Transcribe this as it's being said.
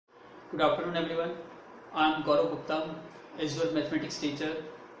Good afternoon everyone. I am Gaurav Gupta, as your mathematics teacher.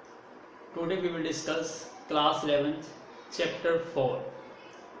 Today we will discuss class 11th chapter 4.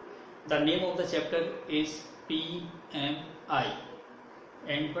 The name of the chapter is PMI.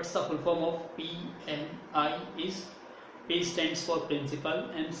 And what's the full form of PMI is P stands for principal,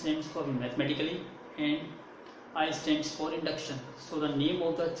 M stands for mathematically, and I stands for induction. So the name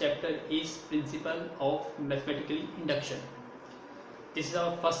of the chapter is Principle of Mathematical Induction. This is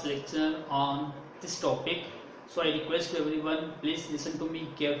our first lecture on this topic. So I request everyone, please listen to me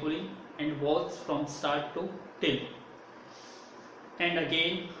carefully and watch from start to till. And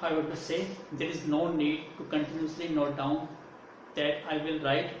again, I want to say there is no need to continuously note down that I will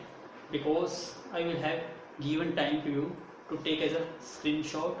write, because I will have given time to you to take as a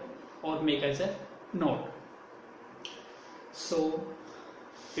screenshot or make as a note. So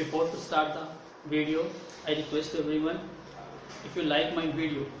before to start the video, I request everyone, if you like my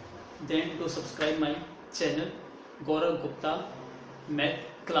video, then to subscribe my channel Gaurav Gupta Math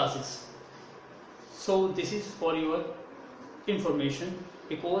Classes. So this is for your information,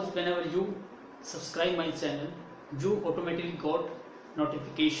 because whenever you subscribe my channel, you automatically got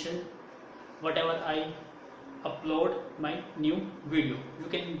notification whatever I upload my new video. You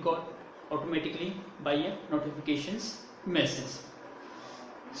can got automatically by a notifications message.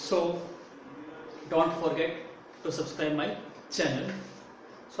 So don't forget to subscribe my channel.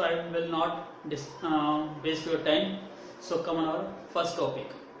 So I will not waste your time. So come on our first topic.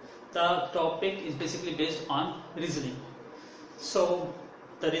 The topic is basically based on reasoning. So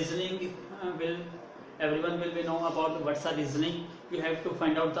the reasoning everyone will be know about what's the reasoning. You have to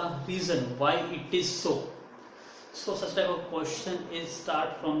find out the reason why it is so. So such type of question is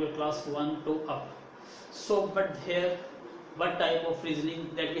start from your class 1 to up. So but here what type of reasoning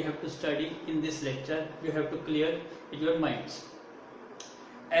that we have to study in this lecture, you have to clear in your minds.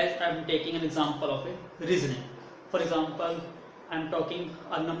 As I am taking an example of a reasoning. For example, I am talking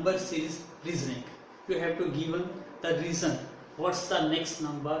a number series reasoning. You have to give the reason. What's the next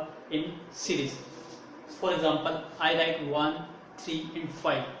number in series? For example, I write 1, 3 and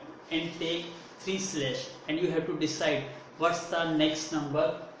 5 and take 3 slash, and you have to decide what's the next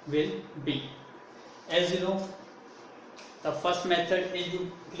number will be. As you know, the first method is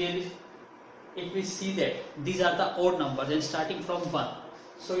you clearly, if we see that these are the odd numbers and starting from 1.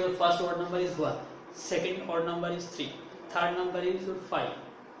 So your first odd number is 1, second odd number is 3, third number is 5,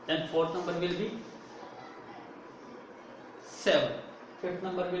 then fourth number will be 7, fifth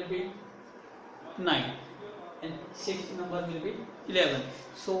number will be 9, and sixth number will be 11.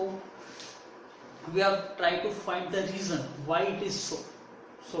 So we are trying to find the reason why it is so.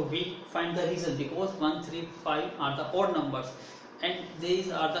 So we find the reason because 1, 3, 5 are the odd numbers, and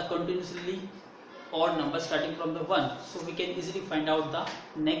these are the continuously odd numbers starting from the 1. So we can easily find out the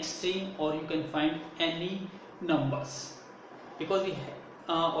next 3, or you can find any numbers, because we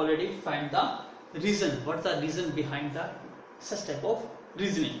already find the reason. What's the reason behind the such type of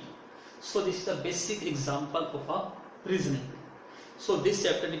reasoning? So this is the basic example of a reasoning. So this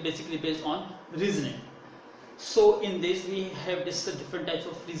chapter is basically based on reasoning. So in this we have discussed different types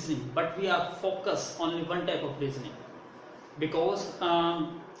of reasoning, but we are focused only one type of reasoning, because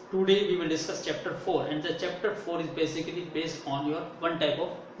today we will discuss chapter 4, and the chapter 4 is basically based on your one type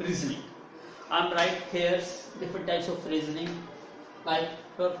of reasoning. I am right here different types of reasoning, like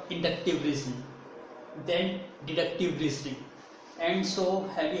your inductive reasoning, then deductive reasoning, and so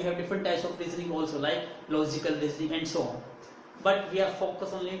we have different types of reasoning also, like logical reasoning and so on. But we are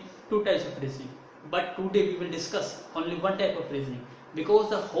focused only two types of reasoning. But today we will discuss only one type of reasoning, because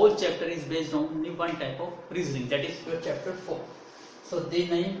the whole chapter is based on only one type of reasoning, that is your chapter 4. So the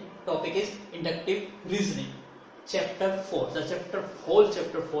name topic is inductive reasoning. Chapter 4. The whole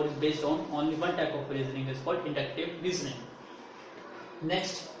chapter 4 is based on only one type of reasoning, is called inductive reasoning.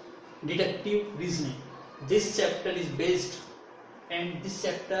 Next, deductive reasoning. This chapter is based, and this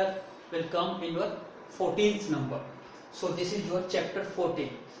chapter will come in your 14th number. So this is your chapter 14.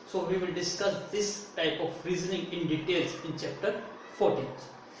 So we will discuss this type of reasoning in details in chapter 14.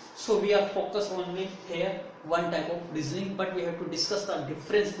 So we are focused only here one type of reasoning, but we have to discuss the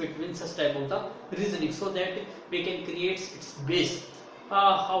difference between such type of the reasoning, so that we can create its base,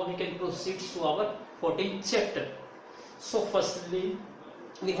 how we can proceed to our 14th chapter. So firstly,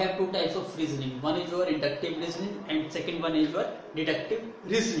 we have two types of reasoning. One is your inductive reasoning, and second one is your deductive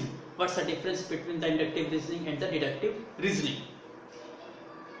reasoning. What's the difference between the inductive reasoning and the deductive reasoning?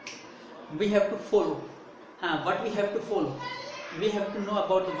 We have to follow. What we have to follow? We have to know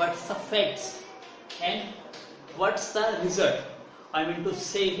about what's the facts and what's the result. I mean to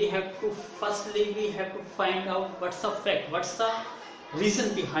say, we have to firstly find out what's the fact, what's the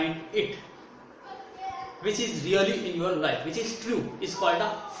reason behind it, which is really in your life, which is true, is called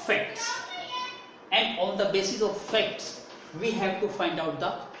a facts. And on the basis of facts, we have to find out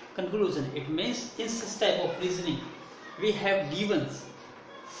the conclusion. It means in this type of reasoning, we have given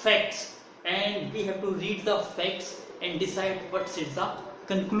facts and we have to read the facts and decide what is the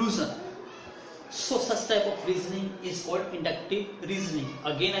conclusion. So such type of reasoning is called inductive reasoning.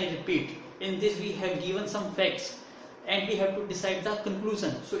 Again I repeat, in this we have given some facts and we have to decide the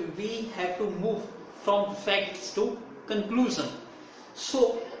conclusion. So we have to move from facts to conclusion.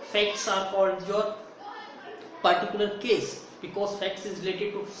 So facts are called your particular case because facts is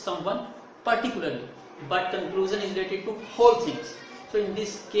related to someone particularly, but conclusion is related to whole things. So in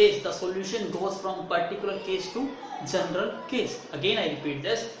this case the solution goes from particular case to general case. Again I repeat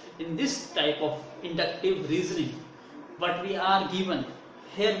this, in this type of inductive reasoning, what we are given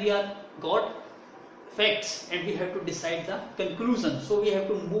here, we are got facts and we have to decide the conclusion. So we have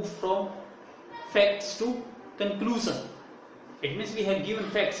to move from facts to conclusion. It means we have given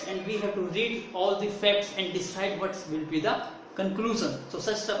facts and we have to read all the facts and decide what will be the conclusion. So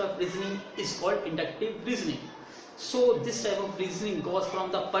such type of reasoning is called inductive reasoning. So this type of reasoning goes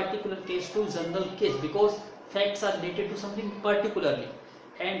from the particular case to general case because facts are related to something particularly,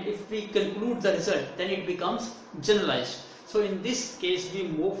 and if we conclude the result then it becomes generalized. So in this case we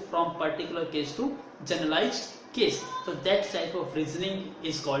move from particular case to generalized case. So that type of reasoning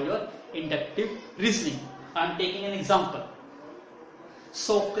is called your inductive reasoning. I am taking an example.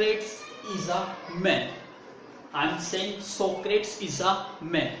 Socrates is a man. I am saying Socrates is a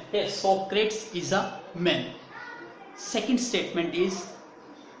man. Yes, Socrates is a man. Second statement is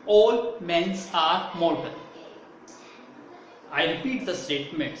all men are mortal. I repeat the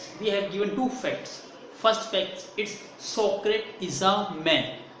statements. We have given two facts. First fact is Socrates is a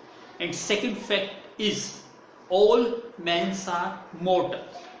man, and second fact is all men are mortal.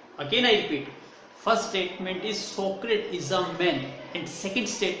 Again I repeat, first statement is Socrates is a man and second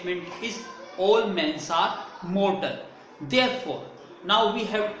statement is all men are mortal. Therefore now we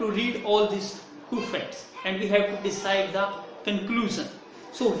have to read all these two facts and we have to decide the conclusion.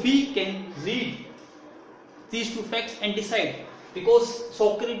 So we can read these two facts and decide, because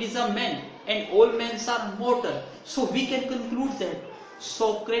Socrates is a man and all men are mortal, so we can conclude that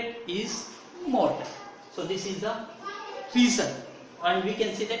Socrates is mortal. So this is the reason, and we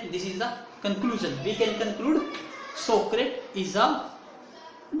can say that this is the conclusion. We can conclude Socrates is a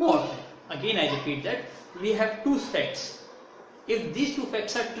mortal. Again I repeat that we have two facts. If these two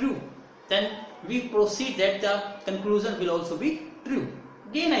facts are true, then we proceed that the conclusion will also be true.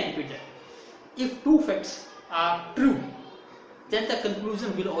 Again I repeat that if two facts are true, then the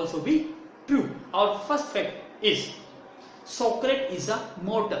conclusion will also be true. Our first fact is Socrates is a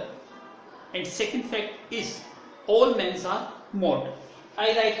mortal, and second fact is all men are mortal.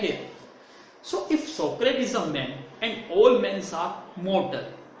 I write here. So if Socrates is a man and all men are mortal,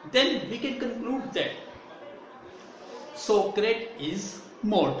 then we can conclude that Socrates is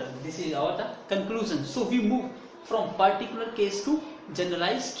mortal. This is our conclusion. So we move from particular case to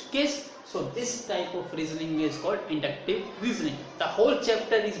generalized case. So this type of reasoning is called inductive reasoning. The whole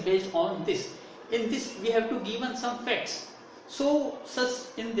chapter is based on this. In this we have to given some facts. So such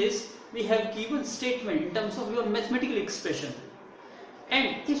in this we have given statement in terms of your mathematical expression.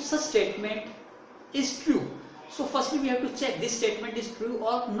 And if such statement is true, so firstly we have to check this statement is true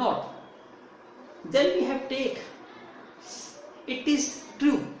or not. Then we have take it is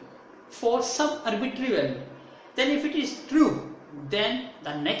true for some arbitrary value. Then if it is true, then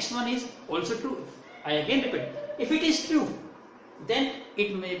the next one is also true. I again repeat, if it is true, then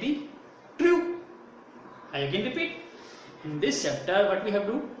it may be true. I again repeat, in this chapter what we have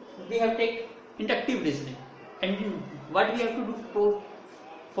to do, we have take inductive reasoning, and what we have to do,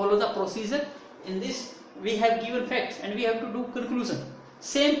 follow the procedure. In this we have given facts and we have to do conclusion.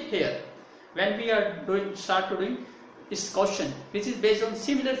 Same here, when we are start to doing this question which is based on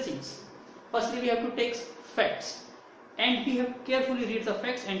similar things. Firstly we have to take facts and we have to carefully read the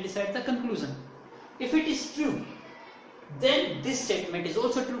facts and decide the conclusion. If it is true, then this statement is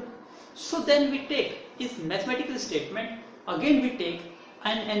also true. So then we take this mathematical statement, again we take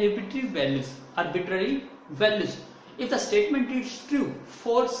an arbitrary values. If the statement is true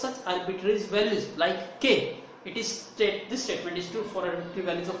for such arbitrary values like k, it is this statement is true for arbitrary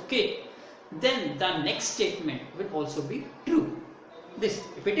values of k, then the next statement will also be true. This,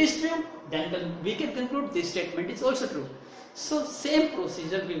 if it is true, then we can conclude this statement is also true. So same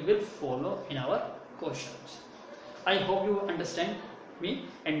procedure we will follow in our questions. I hope you understand me,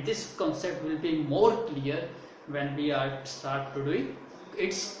 and this concept will be more clear when we are start to doing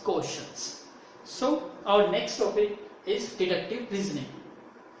its questions. So our next topic is deductive reasoning,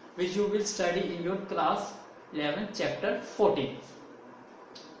 which you will study in your class 11 chapter 14.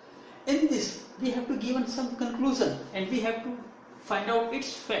 In this we have to given some conclusion and we have to find out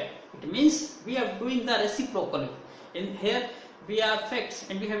its fact. It means we are doing the reciprocal. In here we are facts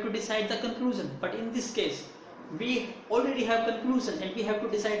and we have to decide the conclusion, but in this case we already have conclusion and we have to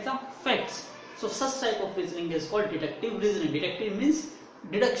decide the facts. So such type of reasoning is called deductive reasoning. Deductive means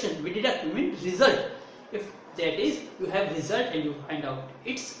deduction. We deduct means result. If that is, you have result and you find out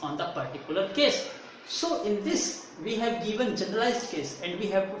it's on the particular case. So in this we have given generalized case and we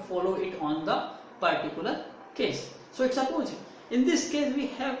have to follow it on the particular case. So it's opposite. In this case we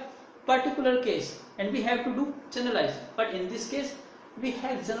have particular case and we have to do generalized, but in this case we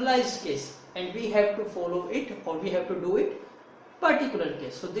have generalized case and we have to follow it, or we have to do it particular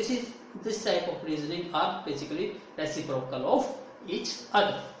case. So this type of reasoning are basically reciprocal of each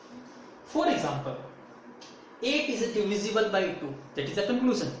other. For example, 8 is divisible by 2. That is the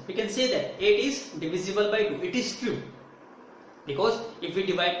conclusion. We can say that 8 is divisible by 2. It is true, because if we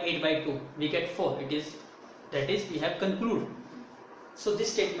divide 8 by 2 we get 4. That is we have concluded. So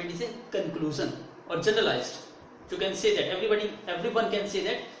this statement is a conclusion or generalized. You can say that everyone can say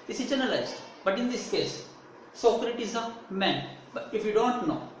that this is generalized. But in this case, Socrates is a man. But if you don't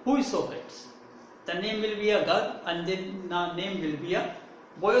know who is Socrates, the name will be a girl and then the name will be a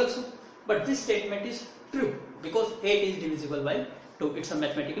boy also. But this statement is true because 8 is divisible by 2. It's a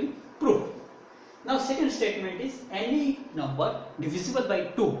mathematical proof. Now second statement is any number divisible by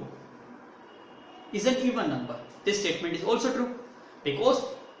 2 is an even number. This statement is also true because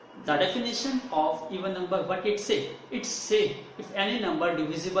the definition of even number, what it say? It say if any number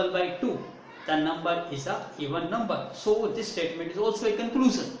divisible by 2, the number is a even number. So this statement is also a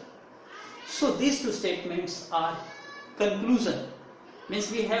conclusion. So these two statements are conclusion,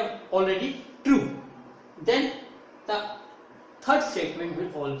 means we have already true. Then the third statement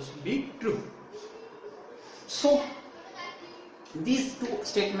will also be true. So these two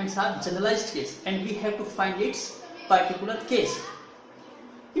statements are generalized case and we have to find its particular case.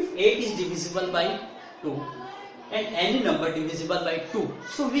 If 8 is divisible by 2 and any number divisible by 2,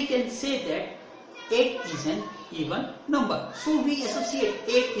 so we can say that 8 is an even number. So we associate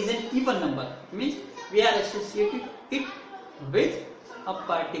 8 is an even number, means we are associating it with a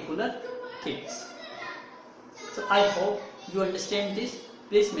particular case. So I hope you understand this.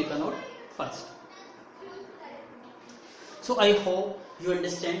 Please make a note first. So I hope you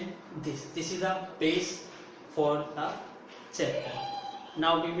understand this. This is a base for the chapter.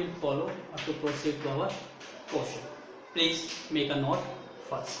 Now we will follow to proceed to our question. Please make a note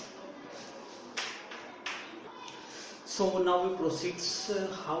first. So now we proceed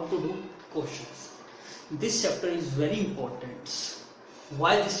how to do questions. This chapter is very important.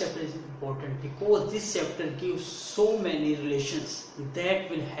 Why this chapter is important? Because this chapter gives so many relations that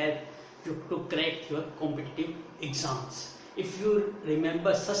will help you to crack your competitive exams. If you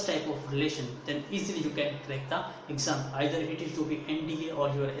remember such type of relation, then easily you can crack the exam. Either it is to be NDA or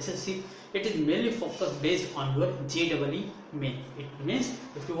your SSC. It is mainly focused based on your JEE main. It means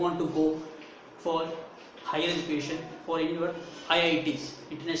if you want to go for higher education, for in your IITs,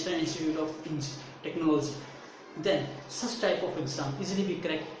 International Institute of Technology, then such type of exam easily be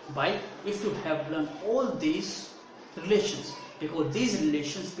cracked by if you have learned all these relations, because these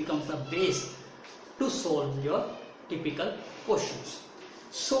relations becomes the base to solve your typical questions.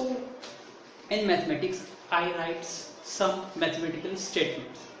 So in mathematics I write some mathematical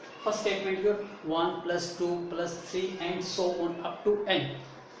statements. First statement here 1 plus 2 plus 3 and so on up to n.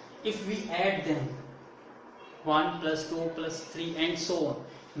 If we add them 1 plus 2 plus 3 and so on,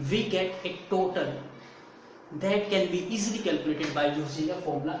 we get a total that can be easily calculated by using a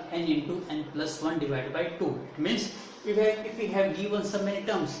formula n into n plus 1 divided by 2. It means if we have given so many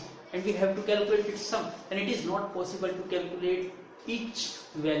terms and we have to calculate its sum, then it is not possible to calculate each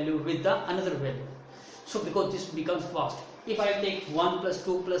value with the another value. So because this becomes vast. If I take 1 plus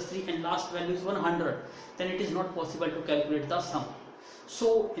 2 plus 3 and last value is 100, then it is not possible to calculate the sum.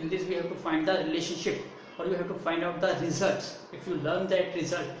 So in this we have to find the relationship, or you have to find out the results. If you learn that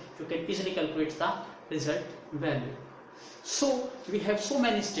result, you can easily calculate the result value. So we have so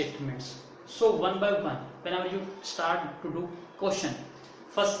many statements. So one by one, whenever you start to do question,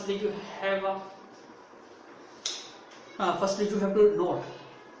 firstly you have to note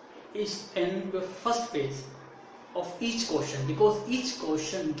is in your first page of each question, because each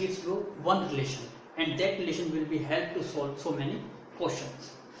question gives you one relation and that relation will be helped to solve so many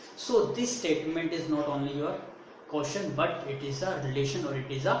questions. So this statement is not only your question, but it is a relation or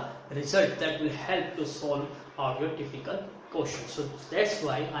it is a result that will help to solve all your typical questions. So that's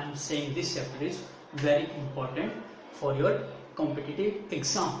why I am saying this chapter is very important for your competitive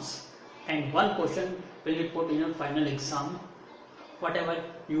exams, and one question will be put in your final exam, whatever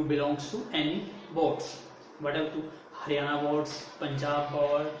you belongs to any boards, whatever to Haryana boards, Punjab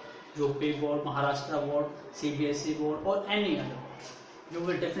board, UP board, Maharashtra board, CBSE board, or any other boards. You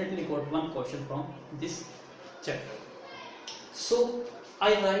will definitely got one question from this chapter. So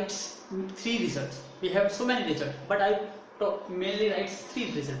I write 3 results. We have so many results, but I mainly write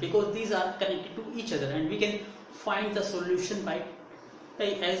 3 results because these are connected to each other, and we can find the solution by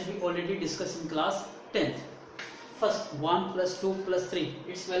as we already discussed in class 10th. First, 1 plus 2 plus 3,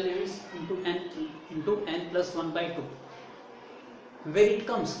 its value is into n plus 1 by 2. Where it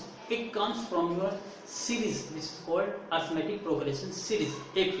comes? It comes from your series, which is called arithmetic progression series,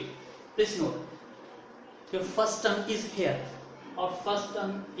 AP. Please note, your first term is here. Our first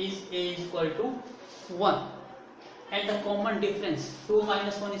term is a equal to 1. And the common difference, 2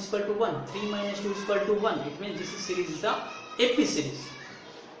 minus 1 is equal to 1, 3 minus 2 is equal to 1. It means this series is the AP series.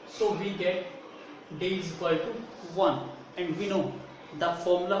 So we get D is equal to 1. And we know the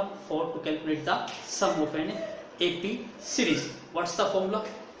formula for to calculate the sum of an AP series. What's the formula?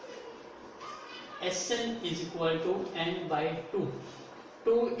 Sn is equal to n by 2.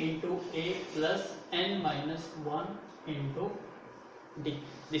 2 into A plus n minus 1 into D.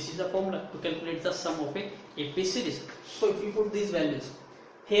 This is the formula to calculate the sum of a AP series. So if you put these values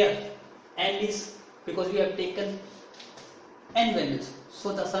here, n is, because we have taken n values,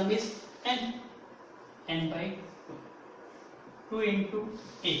 so the sum is n by 2. 2 into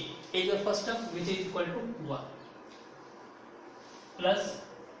A is your first term, which is equal to 1, plus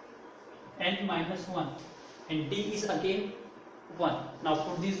n minus 1, and D is again 1. Now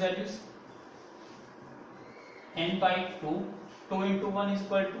put these values, n by 2. 2 into 1 is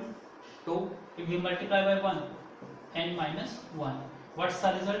equal to 2. If we multiply by 1, n minus 1. What's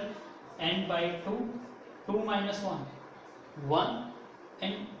the result? N by 2, 2 minus 1, 1,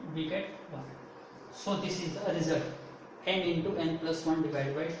 and we get 1. So this is the result, n into n plus 1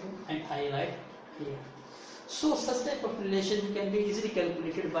 divided by 2, and I write here. So such type of relation can be easily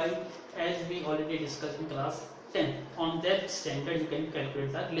calculated by, as we already discussed in class 10. On that standard you can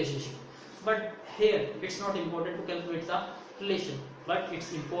calculate the relationship. But here it's not important to calculate the relation, but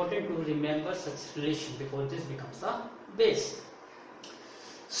it's important to remember such relation because this becomes the base.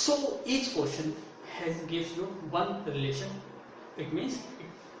 So each question gives you one relation. It means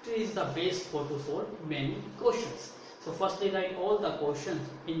it is the base for to solve many questions. So firstly write all the questions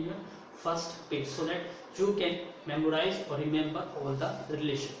in your first page so that you can memorize or remember all the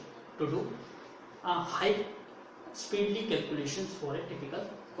relation to do high speedily calculations for a typical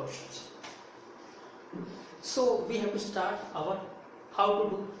questions. So we have to start our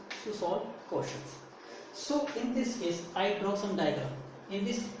how to solve questions. So in this case I draw some diagram. In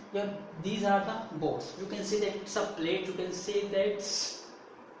this these are the boards. You can see that it's a plate, you can say that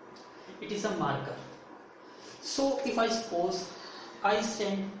it is a marker. So if I suppose I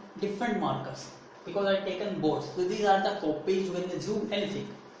send different markers because I taken boards, so these are the copies, you can zoom anything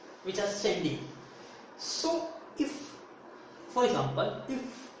which are sending. So if, for example,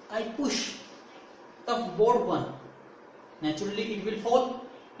 if I push the board 1, naturally it will fall,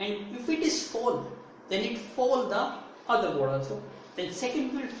 and if it is fall, then it fall the other board also, then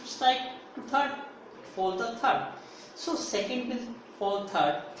second will strike to third, fall the third. So second will fall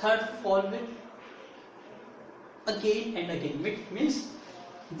third, third fall will again and again. It means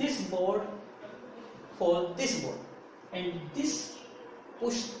this board fall this board, and this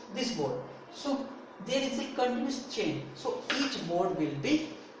push this board. So there is a continuous chain. So each board will be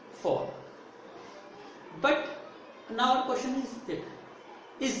fall. But now our question is that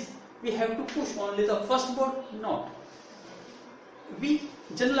is we have to push only the first board? Not. We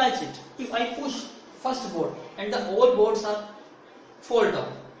generalize it. If I push first board and the all boards are fall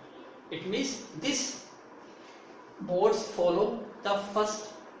down, it means this boards follow the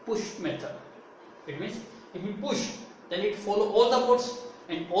first push method. It means if we push, then it follow all the boards,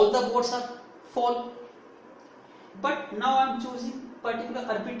 and all the boards are fall. But now I am choosing particular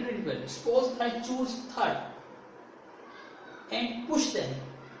arbitrary value. Suppose I choose third and push them,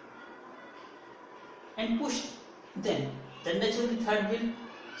 then naturally third will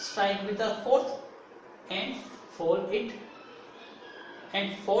strike with the fourth and fall it,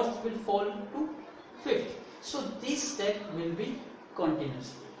 and fourth will fall to fifth. So this step will be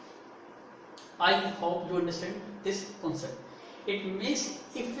continuous. I hope you understand this concept. It means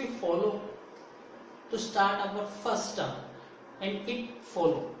if we follow to start our first term and it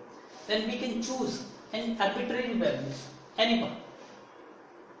follow, then we can choose an arbitrary values, anyone,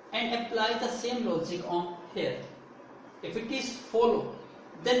 and apply the same logic on here. If it is follow,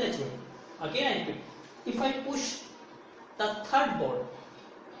 then naturally, again I repeat, if I push the third board,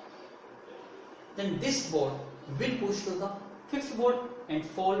 then this board will push to the fifth board and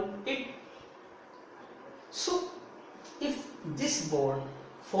fold it. So if this board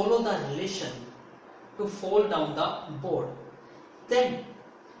follow the relation to fold down the board, then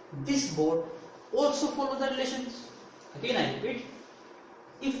this board also follow the relations. Again I repeat,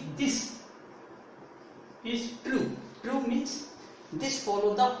 if this is true, true means this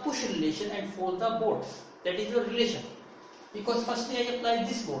follow the push relation and fold the board. That is your relation. Because firstly I apply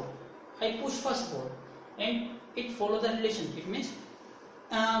this board, I push first board and it follow the relation. It means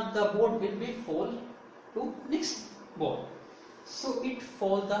the board will be fold to next board. So it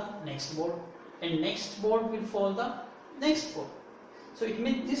fold the next board and next board will fold the next board. So it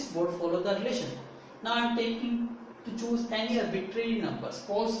means this board follow the relation. Now I am taking to choose any arbitrary number.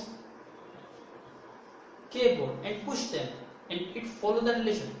 Suppose K board and push them and it follow the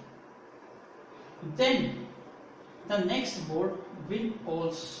relation. Then the next board will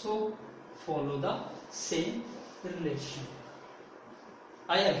also follow the same relation.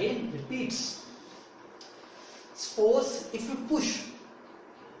 I again repeats. Suppose if you push,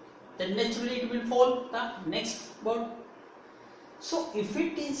 then naturally it will follow the next board. So if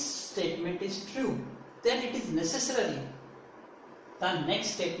it is statement is true, then it is necessarily the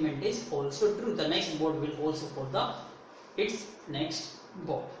next statement is also true. The next board will also follow its next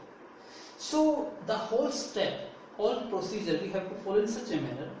board. So the whole step, whole procedure we have to follow in such a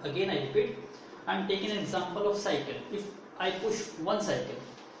manner. Again I repeat, I am taking an example of cycle. If I push one cycle,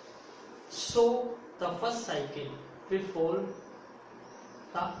 so the first cycle will follow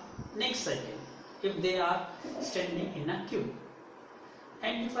the next cycle if they are standing in a queue.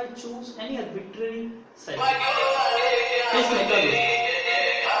 And if I choose any arbitrary cycle, please make a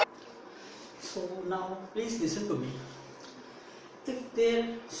note. So now please listen to me. If there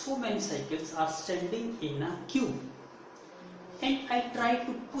so many cycles are standing in a queue and I try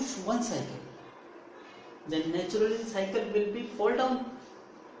to push one cycle, then naturally the cycle will be fall down.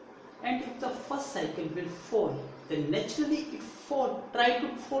 And if the first cycle will fall, then naturally it try to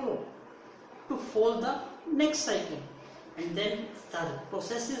follow the next cycle. And then the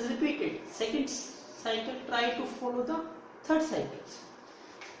process is repeated. Second cycle try to follow the third cycle.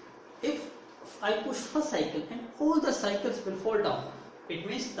 If I push first cycle and all the cycles will fall down, it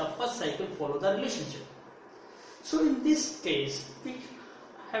means the first cycle follow the relationship. So in this case, we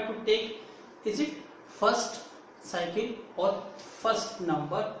have to take, is it first cycle or first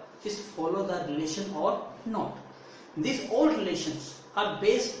number is follow the relation or not. These all relations are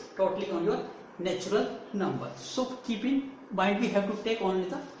based totally on your natural numbers. So keep in mind we have to take only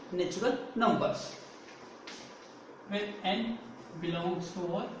the natural numbers when n belongs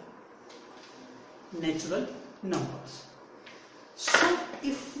to our natural numbers. So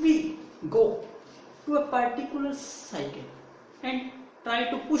if we go to a particular cycle and try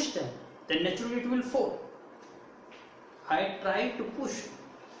to push them, then naturally it will fall. I try to push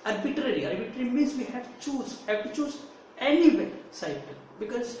arbitrary. Arbitrary means we have to choose any way cycle,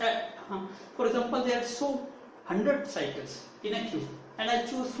 because for example there are so 100 cycles in a queue and I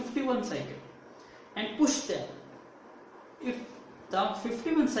choose 51 cycle and push them. If the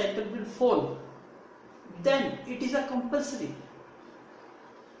 51 cycle will fall, then it is a compulsory.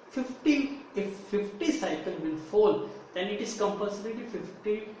 If 50 cycle will fall, then it is compulsory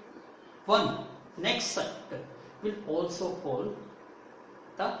 51 next cycle will also fall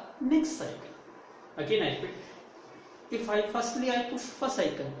the next cycle. Again I repeat, if I push first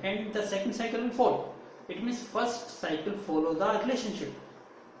cycle and the second cycle will fall, it means first cycle follow the relationship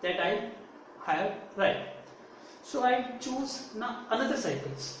that I have right. So I choose now another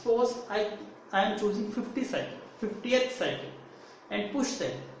cycle. Suppose I am choosing 50th cycle and push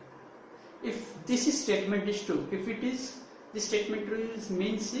them. If this statement is true, if it is this statement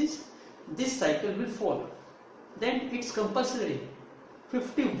means is this cycle will fall, then it's compulsory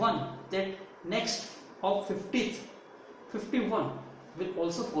 51, that next of 50th 51 will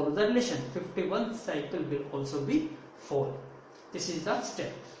also follow the relation. 51 cycle will also be fall. This is the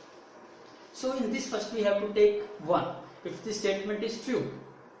step. So in this first we have to take 1. If this statement is true,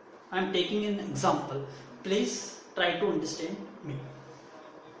 I am taking an example. Please try to understand me.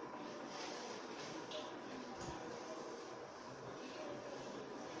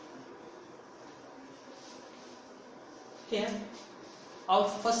 Here our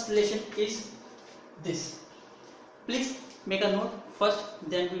first relation is this. Please make a note first,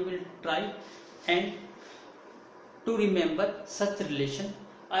 then we will try and to remember such relation.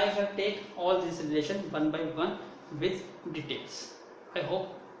 I have taken all these relation one by one with details. I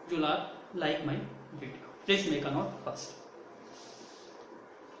hope you will like my video. Please make a note first.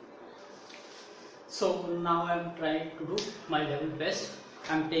 So now I am trying to do my level best.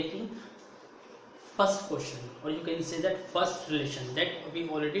 I am taking first question, or you can say that first relation that we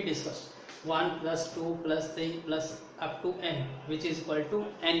already discussed, 1 plus 2 plus 3 plus up to n, which is equal to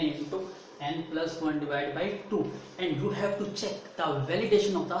n into n plus 1 divided by 2, and you have to check the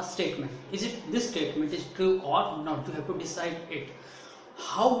validation of the statement. Is it this statement is true or not? You have to decide it.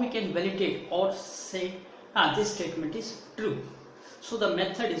 How we can validate or say this statement is true? So the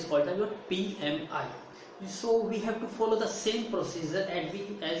method is called your PMI. So we have to follow the same procedure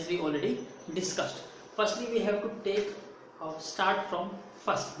as we already discussed. Firstly, we have to take start from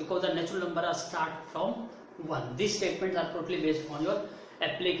first, because the natural number are start from 1. These statements are totally based on your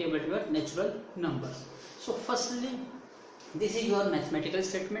applicable to your natural numbers. So firstly, this is your mathematical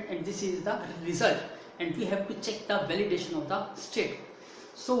statement and this is the result, and we have to check the validation of the statement.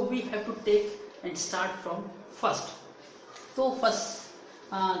 So we have to take and start from first. So first,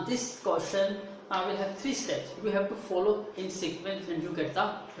 this question will have 3 steps. You have to follow in sequence and you get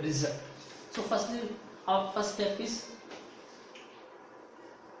the result. So firstly, our first step is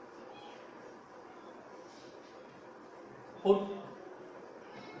put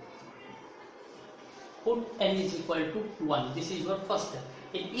n is equal to 1. This is your first step.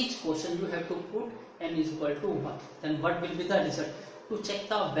 In each question you have to put n is equal to 1. Then what will be the result? To check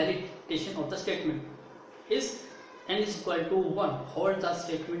the validation of the statement, is n is equal to 1 hold the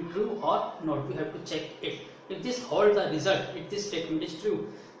statement true or not? We have to check it. If this hold the result, if this statement is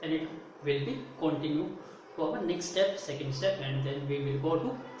true, then it will be continue to our next step, second step, and then we will go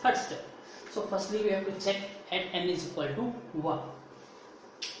to third step. So firstly we have to check at n is equal to 1.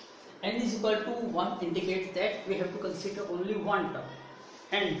 N is equal to 1 indicates that we have to consider only one term,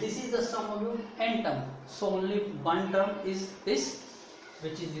 and this is the sum of your n term. So only one term is this,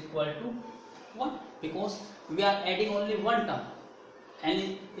 which is equal to 1, because we are adding only one term.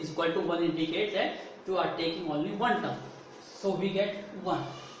 N is equal to 1 indicates that you are taking only one term. So we get 1.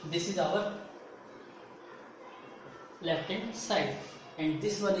 This is our left hand side, and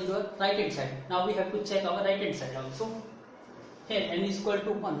this one is your right hand side. Now we have to check our right hand side also. Here n is equal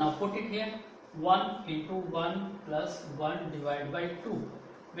to 1. Now put it here. 1 into 1 plus 1 divided by 2,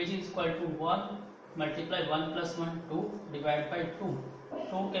 which is equal to 1 multiply 1 plus 1, 2 divided by 2.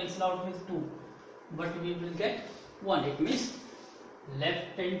 2 cancel out with 2, but we will get 1. It means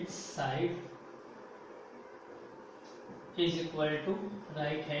left hand side is equal to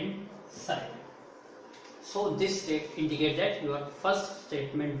right hand side. So this state indicates that your first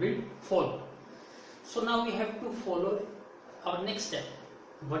statement will follow. So now we have to follow our next step.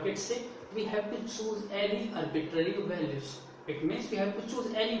 What it say? We have to choose any arbitrary values. It means we have to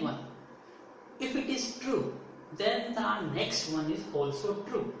choose any one. If it is true, then the next one is also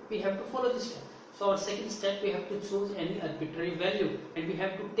true. We have to follow this step. So our second step, we have to choose any arbitrary value and we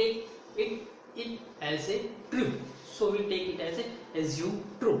have to take it as a true. So we take it as a assume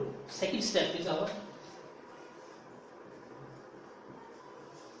true. Second step is our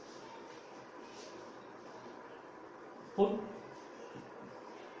put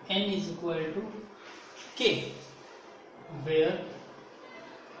n is equal to k, where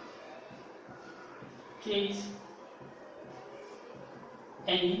k is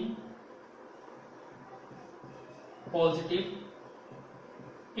any positive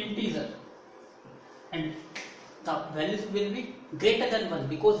integer, and the values will be greater than 1,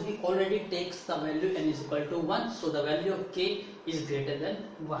 because we already takes the value n is equal to 1, so the value of k is greater than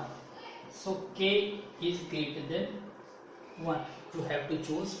 1. So k is greater than 1. You have to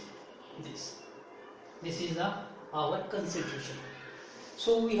choose this. This is our consideration.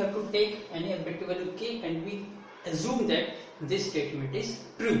 So we have to take any arbitrary value k and we assume that this statement is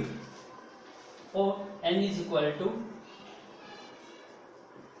true. For n is equal to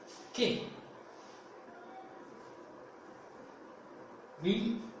k,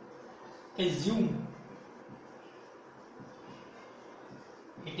 we assume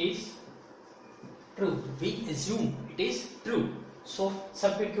it is true. We assume it is true. So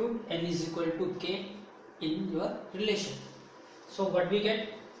substitute n is equal to k in your relation. So what we get?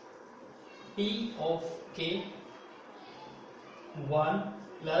 P of k 1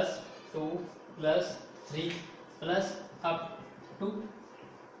 plus 2 plus 3 plus up to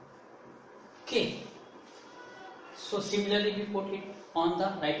k. So similarly we put it on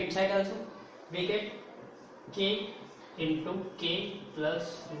the right hand side also. We get k into k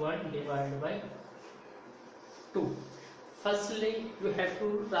plus 1 divided by 2. Firstly, you have to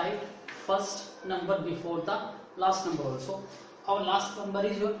write first number before the last number also. Our last number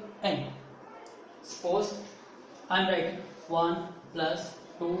is your n. Suppose I am writing 1 plus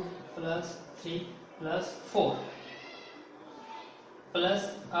 2 plus 3 plus 4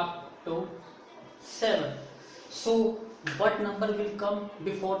 plus up to 7. So what number will come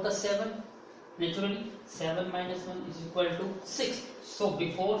before the 7? Naturally 7 minus 1 is equal to 6. So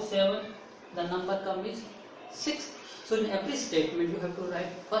before 7 the number come is 6. So in every statement you have to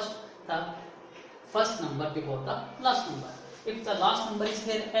write first the first number before the last number. If the last number is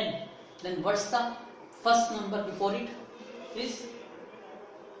here n, then what's the first number before it is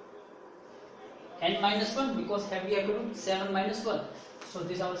n minus 1, because here we have to do 7 minus 1. So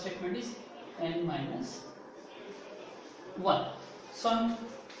this our statement is n minus 1. So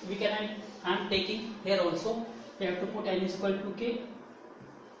we can, I am taking here also, we have to put n is equal to k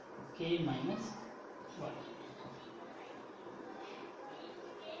minus 1.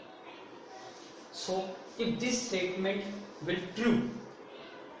 So if this statement will true,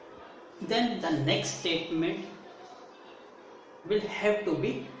 then the next statement will have to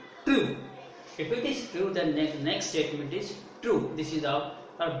be true. If it is true, then the next statement is true. This is our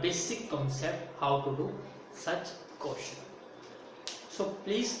basic concept how to do such question. So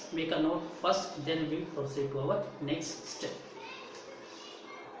please make a note first, then we proceed to our next step.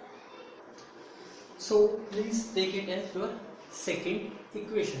 So please take it as your second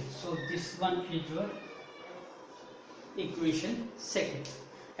equation. So this one is your equation second,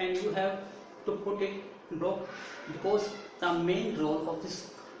 and you have to put it block, because the main role of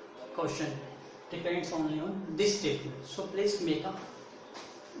this question depends only on this statement. So please make a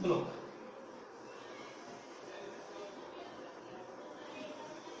block.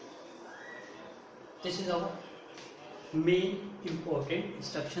 This is our main important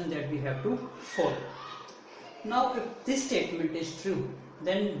instruction that we have to follow. Now if this statement is true,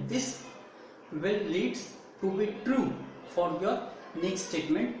 then this will lead to be true for your next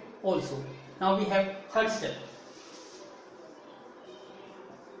statement also. Now we have third step.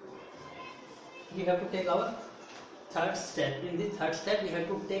 We have to take our third step. In the third step we have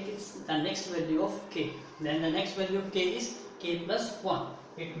to take the next value of k. Then the next value of k is k plus 1.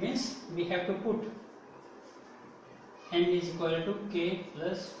 It means we have to put n is equal to k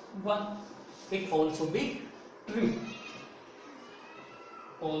plus 1. It also be true.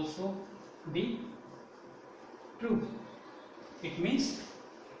 Also be true. It means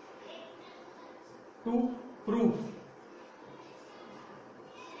to prove.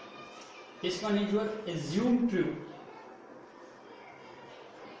 This one is your assume true,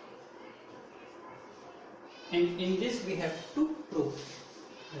 and in this we have to prove.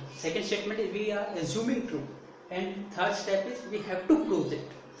 The second statement is we are assuming true, and third step is we have to prove it.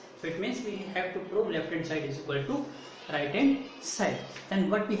 So it means we have to prove left hand side is equal to right hand side. Then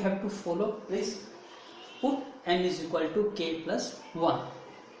what we have to follow is put n is equal to k plus 1.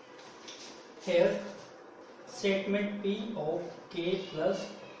 Here statement P of k plus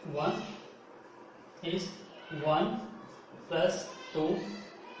 1 is 1 plus 2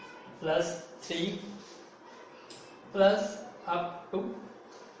 plus 3 plus up to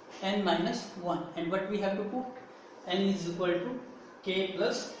n minus 1, and what we have to put, n is equal to k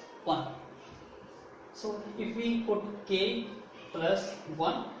plus 1. So if we put k plus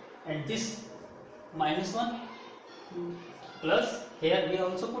 1 and this minus 1 plus here we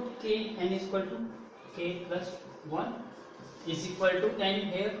also put k, n is equal to k plus 1 is equal to n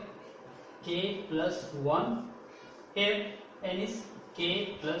here k plus 1, here n is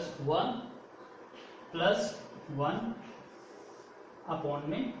k plus 1 plus 1 upon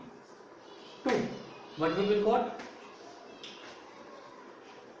me 2. What we will got?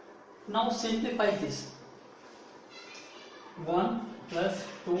 Now simplify this. 1 plus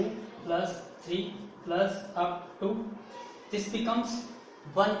 2 plus 3 plus up to, this becomes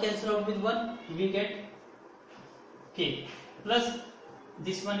 1 cancel out with 1, we get k, plus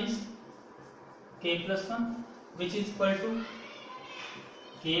this one is k plus 1, which is equal to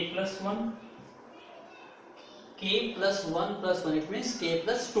k plus 1, k plus 1 plus 1, it means k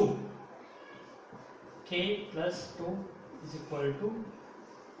plus 2. K plus 2 is equal to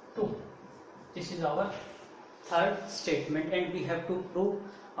 2. This is our third statement, and we have to prove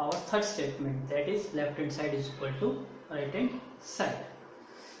our third statement, that is left hand side is equal to right hand side.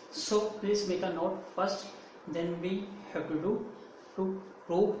 So please make a note first, then we have to do to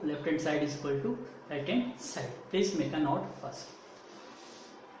prove left hand side is equal to right hand side. Please make a note first.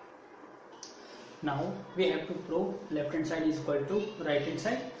 Now we have to prove left hand side is equal to right hand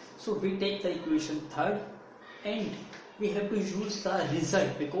side. So we take the equation third and we have to use the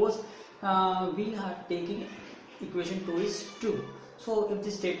result, because we are taking equation 2 is true. So if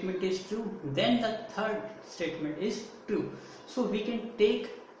this statement is true, then the third statement is true. So we can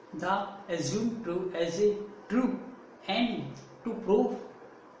take the assume true as a true and to prove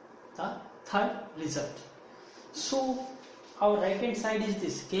the third result. So our right hand side is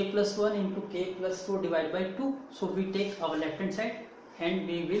this k plus 1 into k plus 2 divided by 2. So we take our left hand side and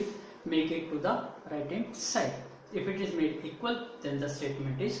we will make it to the right hand side. If it is made equal, then the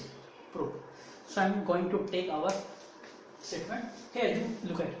statement is proved. So I am going to take our statement. Here you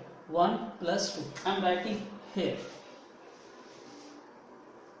look at 1 plus 2. I am writing here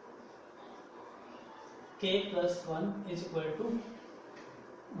k plus 1 is equal to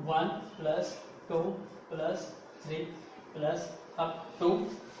 1 plus 2 plus 3 plus up to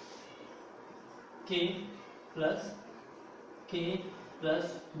k plus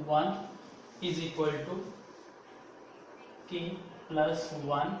 1 is equal to k plus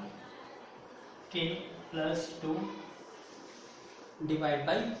 1 k plus 2 divided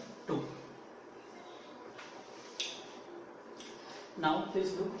by 2. Now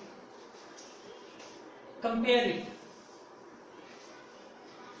please look, compare it.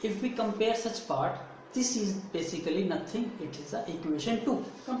 If we compare such part, this is basically nothing, it is the equation 2.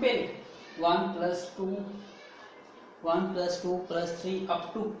 Compare it. 1 plus 2 plus 3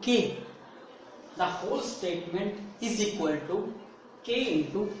 up to k. The whole statement is equal to k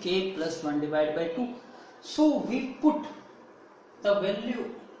into k plus 1 divided by 2. So we put the value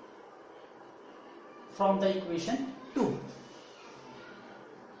from the equation 2.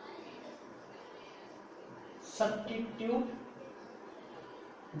 Substitute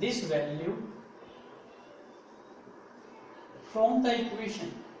this value from the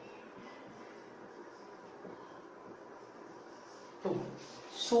equation 2.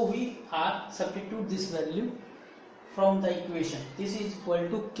 So we are substitute this value from the equation. This is equal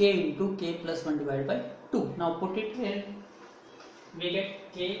to k into k plus 1 divided by 2. Now put it here. We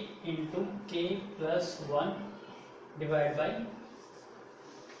get k into k plus 1 divided by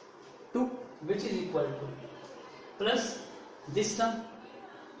 2, which is equal to plus this term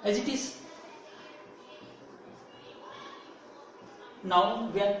as it is. Now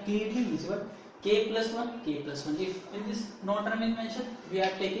we are clearly visible k plus 1, k plus 1. If in this no term is mentioned, we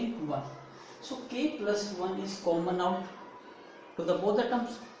are taking 1. So k plus 1 is common out to the both the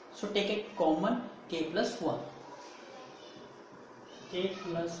terms. So take it common k plus 1. K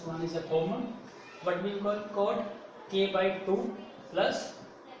plus 1 is a common. What we called k by 2 plus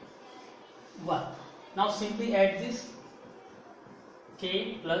 1. Now simply add this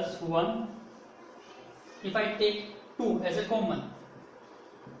k plus 1. If I take 2 as a common,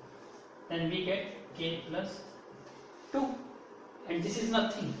 then we get k plus 2, and this is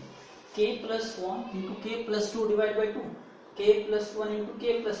nothing. K plus 1 into k plus 2 divided by 2. K plus 1 into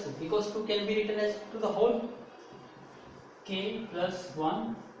k plus 2, because 2 can be written as to the whole. K plus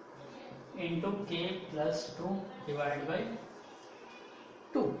 1 into k plus 2 divided by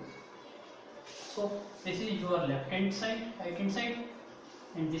 2. So this is your left hand side, right hand side,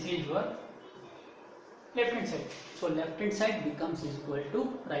 and this is your left hand side. So left hand side becomes equal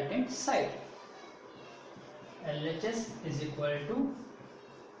to right hand side. LHS is equal to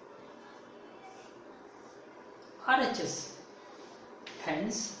RHS,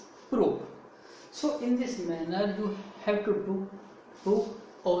 hence prove. So in this manner you have to prove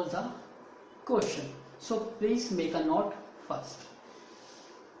all the question. So please make a note first.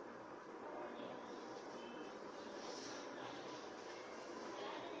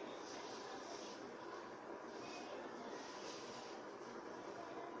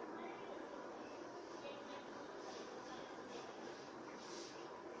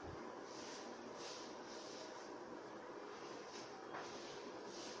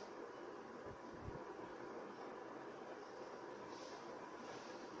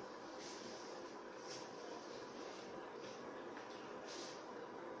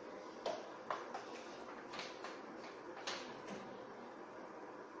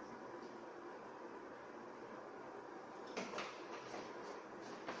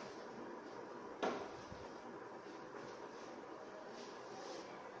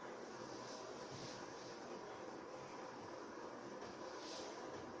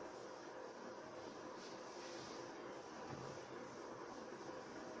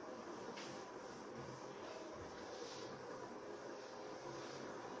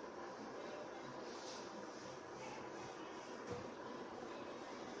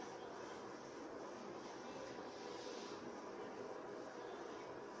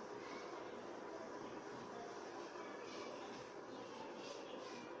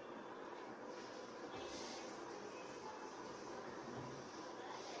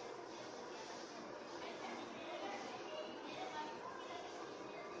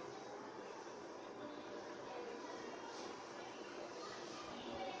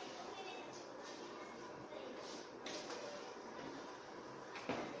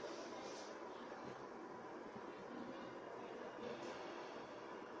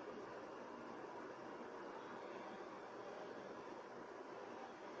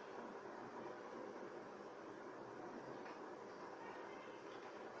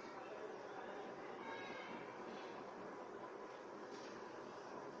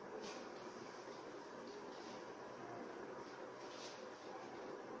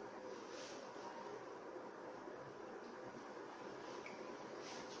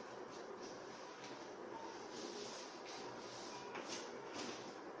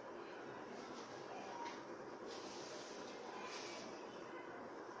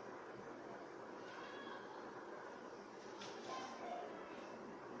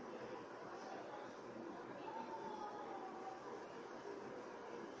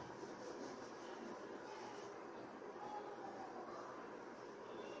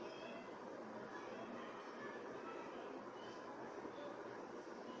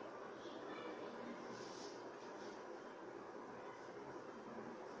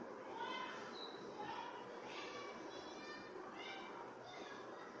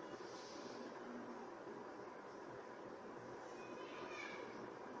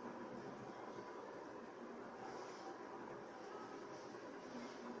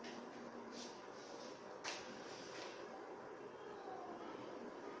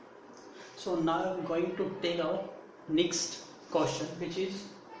 So now I'm going to take our next question, which is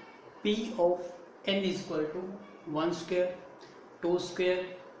P of n is equal to 1 square, 2 square,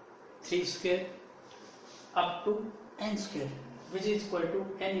 3 square up to n square, which is equal to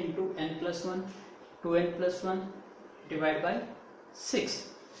n into n plus 1 to n plus 1 divided by 6.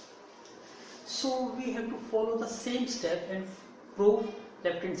 So we have to follow the same step and prove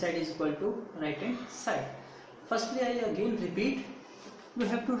left hand side is equal to right hand side. Firstly, I again repeat, we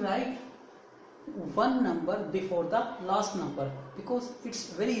have to write one number before the last number because it's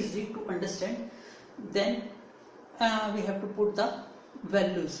very easy to understand. Then we have to put the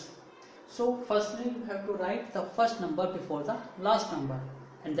values. So firstly we have to write the first number before the last number,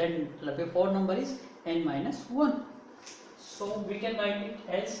 and then the before number is n minus 1. So we can write it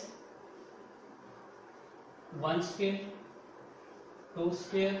as 1 square, 2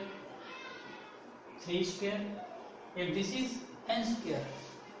 square, 3 square. If this is n square,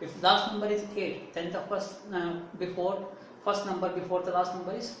 if last number is 8, then the first number before the last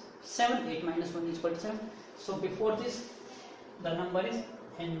number is 7. 8 minus 1 is equal to 7. So before this, the number is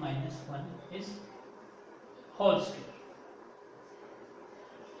n minus 1 is whole square.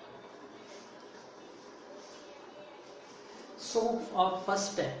 So our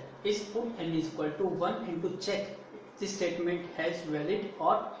first step is put n is equal to 1 and to check this statement has valid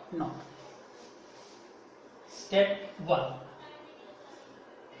or not. Step 1.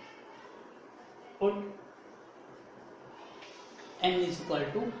 Put n is equal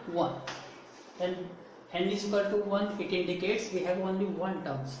to 1. Then n is equal to 1, it indicates we have only one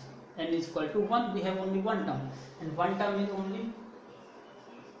term. N is equal to 1, we have only one term, and one term is only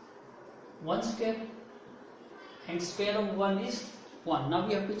 1 square, and square of 1 is 1. Now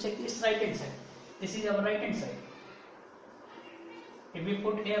we have to check this right hand side. This is our right hand side. If we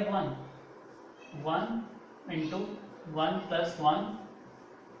put here 1 into 1 plus 1,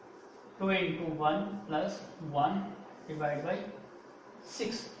 2 into 1 plus 1 divided by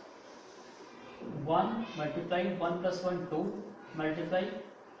 6. 1 multiply 1 plus 1 2, multiply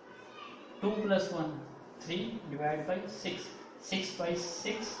 2 plus 1 3 divided by 6. 6 by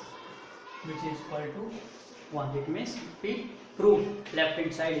 6, which is equal to 1. It means we prove left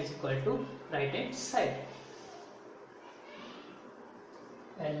hand side is equal to right hand side.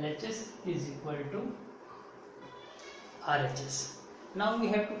 LHS is equal to RHS. Now we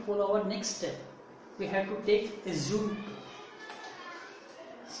have to follow our next step. We have to take assume.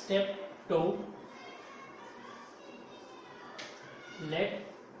 Step 2. Let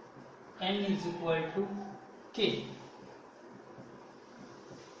n is equal to k.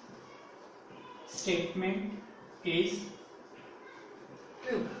 Statement is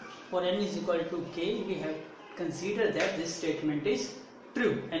true. For n is equal to k, we have considered that this statement is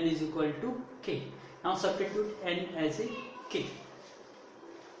true. N is equal to k. Now substitute n as a k.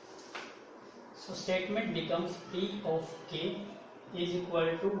 So statement becomes P of k is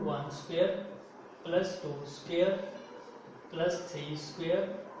equal to 1 square plus 2 square plus 3 square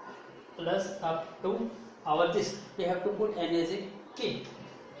plus up to our this. We have to put n as a k.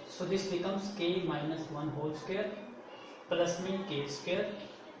 So this becomes k minus 1 whole square plus me k square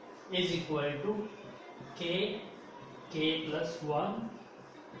is equal to k plus 1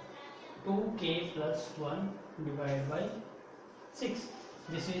 2k plus 1 divided by 6.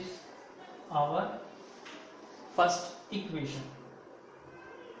 This is our first equation.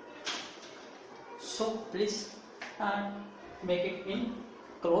 So please make it in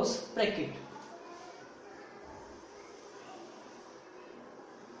close bracket.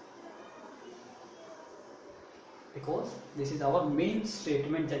 Because this is our main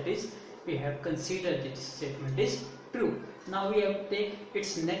statement, that is we have considered this statement is true. Now we have to take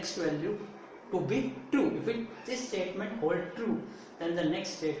its next value to be true. If this statement hold true, then the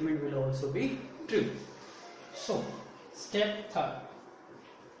next statement will also be true. So step 3.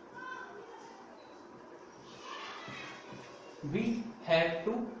 We have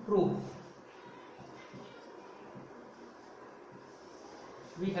to prove.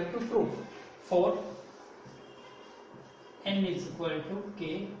 We have to prove for n is equal to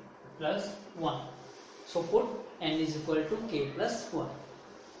k plus 1. So put n is equal to k plus 1.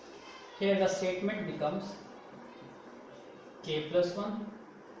 Here the statement becomes k plus 1,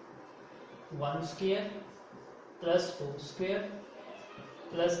 1 square plus 2 square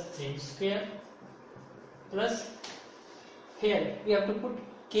plus 3 square plus, here we have to put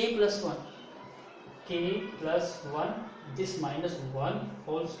k plus 1. K plus 1, this minus 1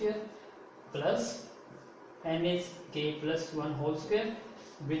 whole square plus n is k plus 1 whole square,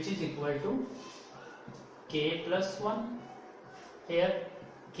 which is equal to k plus 1. Here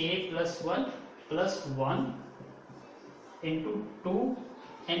k plus 1 plus 1 into 2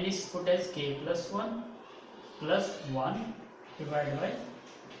 n is put as k plus 1 plus 1 divided by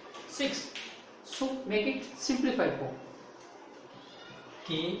 6. So make it simplified form.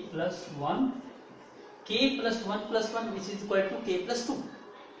 K plus 1 plus 1 which is equal to k plus 2.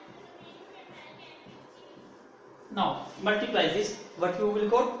 Now multiply this. What you will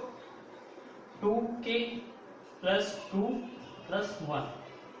got? 2k plus 2 plus 1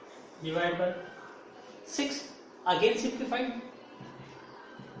 divided by 6. Again simplified.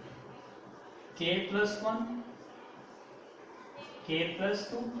 K plus 1 k plus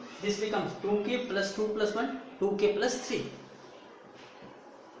 2. This becomes 2k plus 2 plus 1 2k plus 3.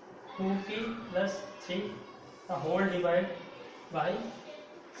 2k plus 3 the whole divided by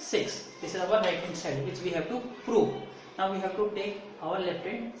 6. This is our right hand side which we have to prove. Now we have to take our left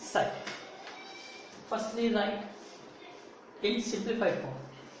hand side. Firstly write in simplified form.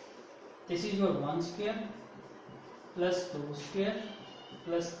 This is your 1 square plus 2 square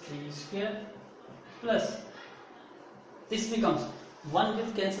plus 3 square plus this becomes 1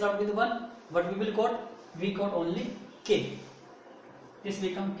 will cancel out with 1. What we will got? We got only k. This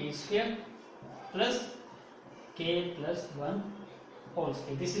becomes k square plus k plus 1 whole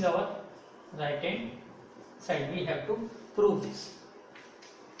square. This is our right hand side. We have to prove this.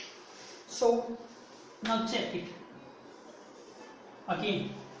 So now check it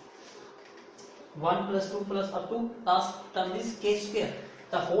again. 1 plus 2 plus up to last term is k square.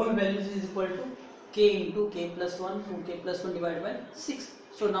 The whole value is equal to k into k plus 1 2k plus 1 divided by 6.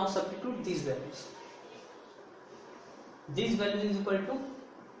 So now substitute these values. These values is equal to,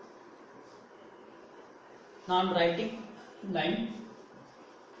 now I am writing line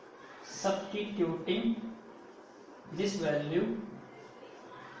substituting this value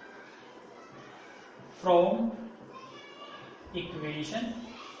from equation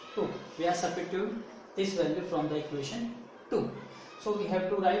 2. We are substituting this value from the equation 2. So we have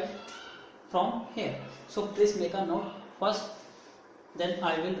to write from here. So please make a note first, then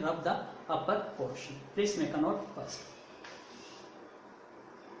I will rub the upper portion. Please make a note first.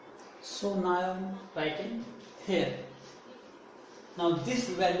 So now I am writing here. Now this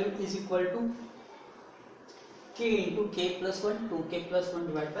value is equal to k into k plus 1 2k plus 1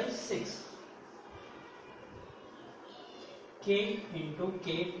 divided by 6. K into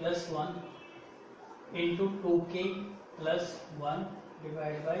k plus 1 into 2k plus 1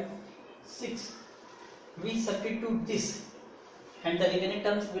 divided by 6. We substitute this and the remaining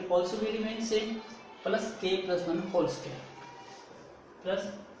terms will also be remain same, plus k plus 1 whole square plus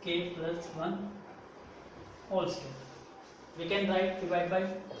k plus 1 whole square. We can write divide by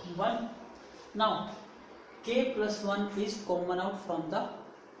 1. Now k plus 1 is common out from the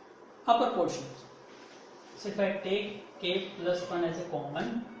upper portion. So if I take k plus 1 as a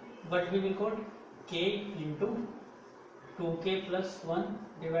common, but we will got k into 2k plus 1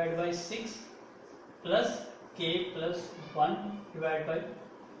 divided by 6 plus k plus 1 divided by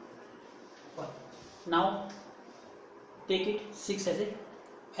 1. Now take it 6 as a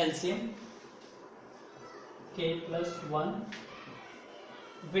LCM. K plus 1,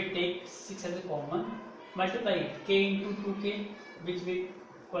 we take 6 as a common, multiply it k into 2k which will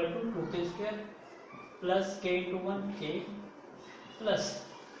equal to 2k square plus k into 1 k plus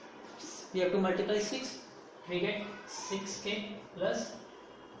we have to multiply 6, we get 6k plus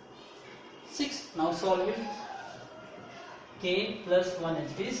 6. Now solve it. K plus 1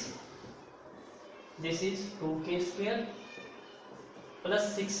 is this is 2k square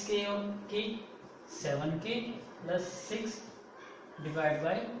plus 6k on k 7k plus 6 divided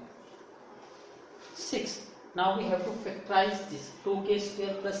by 6. Now we have to factorize this 2k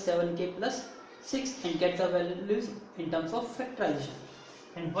square plus 7k plus 6 and get the values in terms of factorization.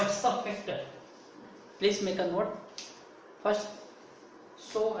 And what's the factor? Please make a note first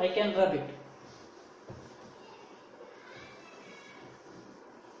so I can rub it.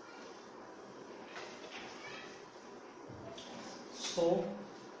 So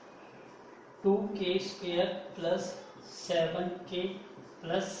 2k square plus 7k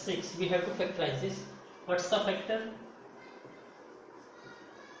plus 6. We have to factorize this. What's the factor?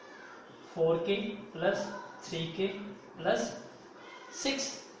 4k plus 3k plus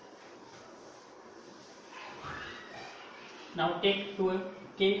 6. Now take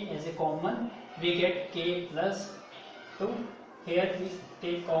 2k as a common. We get k plus 2. Here we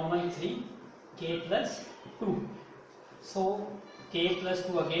take common 3, k plus 2. So k plus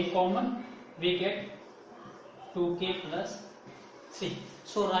 2 again common. We get 2k plus 3.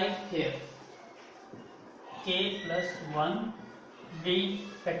 So write here k plus 1. We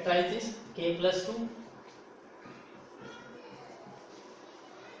factorize this k plus 2,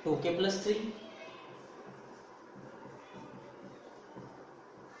 2k plus 3,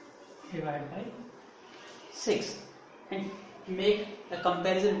 divided by 6 and make a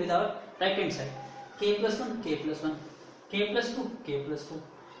comparison with our right hand side. K plus 1, K plus 1, K plus 2, K plus 2,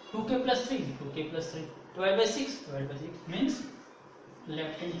 2K plus 3, 2K plus 3, divided by 6, divided by 6 means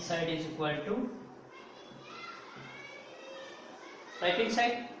left hand side is equal to right hand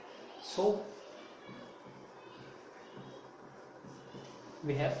side. So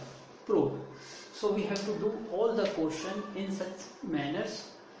we have proved. So we have to do all the question in such manners.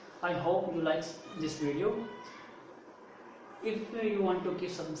 I hope you like this video. If you want to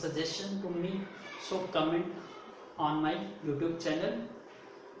give some suggestion to me, so comment on my YouTube channel.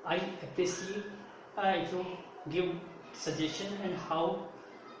 I appreciate if you give suggestion and how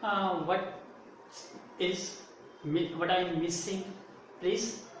what I am missing.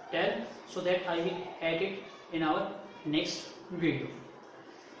 Please tell so that I will add it in our next video.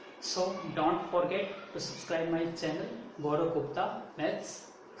 So don't forget to subscribe my channel Gaurav Gupta Maths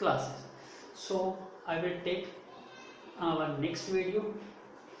Classes. So I will take our next video.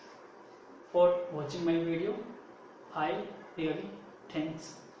 For watching my video, I really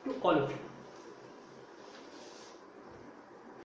thanks to all of you.